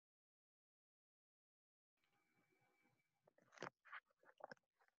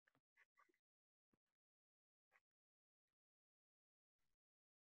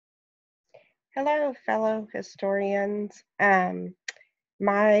Hello, fellow historians.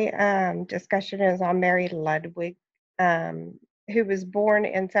 My discussion is on Mary Ludwig, um, who was born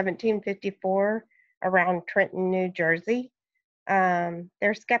in 1754 around Trenton, New Jersey.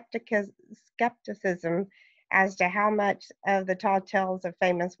 There's skepticism as to how much of the tall tales of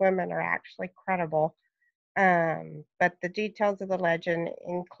famous women are actually credible. But the details of the legend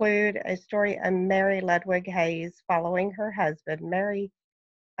include a story of Mary Ludwig Hays following her husband,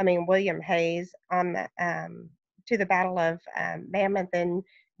 William Hays to the Battle of Monmouth in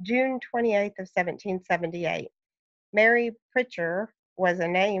June 28th of 1778. Mary Pritcher was a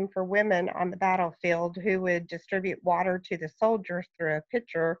name for women on the battlefield who would distribute water to the soldiers through a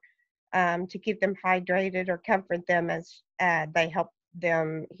pitcher to keep them hydrated or comfort them as they helped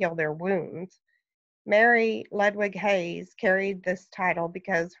them heal their wounds. Mary Ludwig Hays carried this title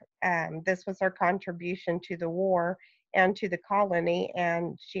because this was her contribution to the war and to the colony,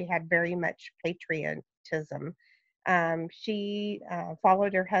 and she had very much patriotism. She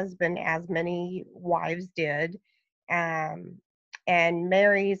followed her husband, as many wives did, um, and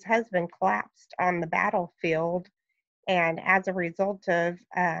Mary's husband collapsed on the battlefield. And as a result of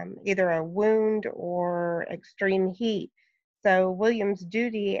either a wound or extreme heat, so William's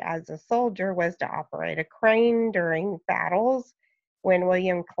duty as a soldier was to operate a crane during battles. When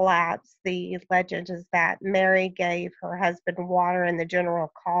William collapsed, the legend is that Mary gave her husband water and the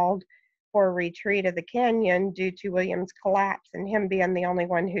general called for a retreat of the canyon due to William's collapse and him being the only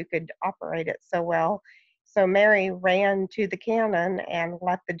one who could operate it so well. So Mary ran to the cannon and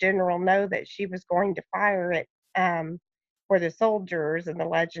let the general know that she was going to fire it for the soldiers. And the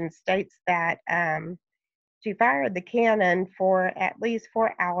legend states that she fired the cannon for at least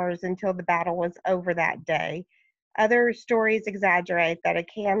 4 hours until the battle was over that day. Other stories exaggerate that a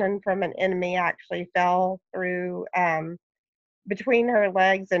cannon from an enemy actually fell through between her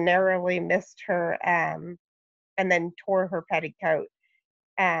legs and narrowly missed her and then tore her petticoat,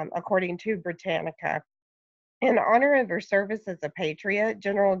 according to Britannica. In honor of her service as a patriot,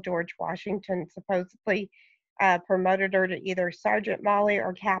 General George Washington supposedly promoted her to either Sergeant Molly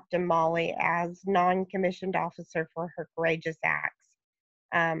or Captain Molly as non commissioned officer for her courageous acts,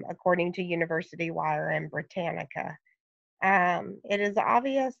 according to University Wire and Britannica. It is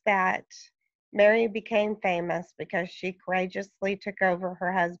obvious that Mary became famous because she courageously took over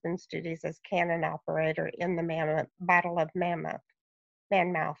her husband's duties as cannon operator in the Battle of Monmouth.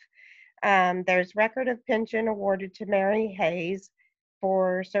 There's record of pension awarded to Mary Hayes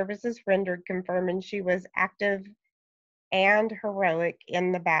for services rendered, confirming she was active and heroic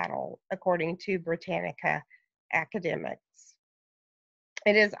in the battle, according to Britannica academics.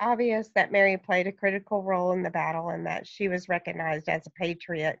 It is obvious that Mary played a critical role in the battle and that she was recognized as a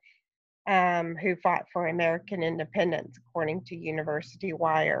patriot who fought for American independence, according to University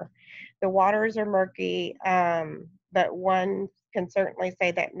Wire. The waters are murky, but one can certainly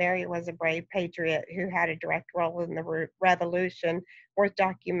say that Mary was a brave patriot who had a direct role in the revolution worth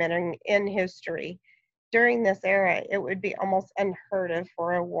documenting in history. During this era, it would be almost unheard of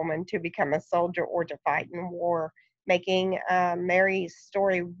for a woman to become a soldier or to fight in war, making Mary's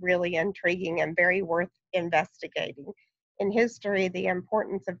story really intriguing and very worth investigating. In history, the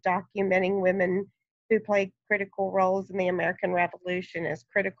importance of documenting women who played critical roles in the American Revolution is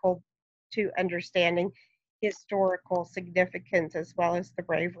critical to understanding historical significance as well as the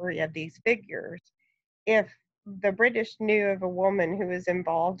bravery of these figures. If the British knew of a woman who was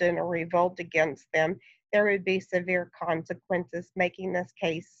involved in a revolt against them, there would be severe consequences, making this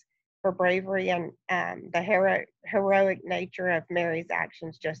case for bravery and the heroic nature of Mary's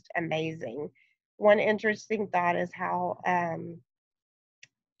actions just amazing. One interesting thought is how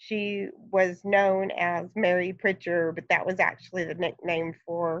she was known as Mary Pritcher, but that was actually the nickname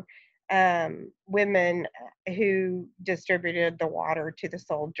for women who distributed the water to the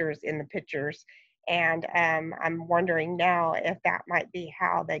soldiers in the pitchers. And I'm wondering now if that might be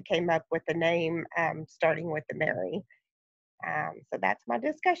how they came up with the name, starting with the Mary. So that's my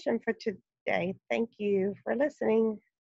discussion for today. Thank you for listening.